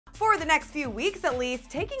For the next few weeks at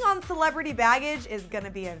least, taking on celebrity baggage is going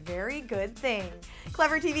to be a very good thing.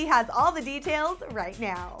 ClevverTV has all the details right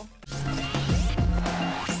now.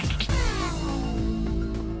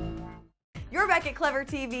 You're back at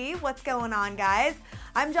ClevverTV. What's going on, guys?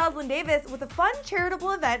 I'm Jocelyn Davis with a fun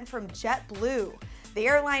charitable event from JetBlue. The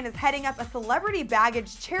airline is heading up a celebrity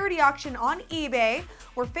baggage charity auction on eBay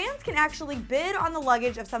where fans can actually bid on the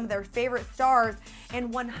luggage of some of their favorite stars,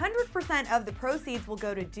 and 100% of the proceeds will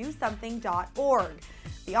go to DoSomething.org.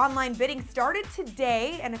 The online bidding started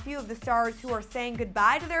today, and a few of the stars who are saying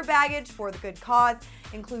goodbye to their baggage for the good cause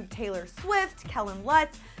include Taylor Swift, Kellan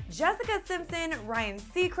Lutz, Jessica Simpson, Ryan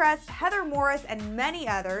Seacrest, Heather Morris, and many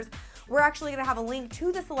others. We're actually going to have a link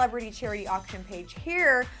to the celebrity charity auction page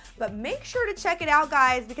here, but make sure to check it out,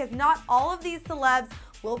 guys, because not all of these celebs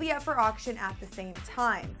will be up for auction at the same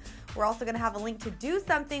time. We're also going to have a link to Do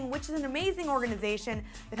Something, which is an amazing organization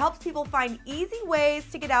that helps people find easy ways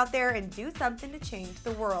to get out there and do something to change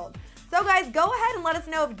the world. So guys, go ahead and let us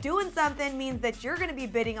know if doing something means that you're going to be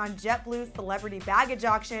bidding on JetBlue's celebrity baggage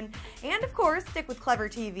auction. And of course, stick with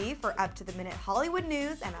ClevverTV for up-to-the-minute Hollywood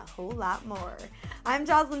news and a whole lot more. I'm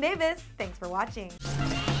Jocelyn Davis. Thanks for watching.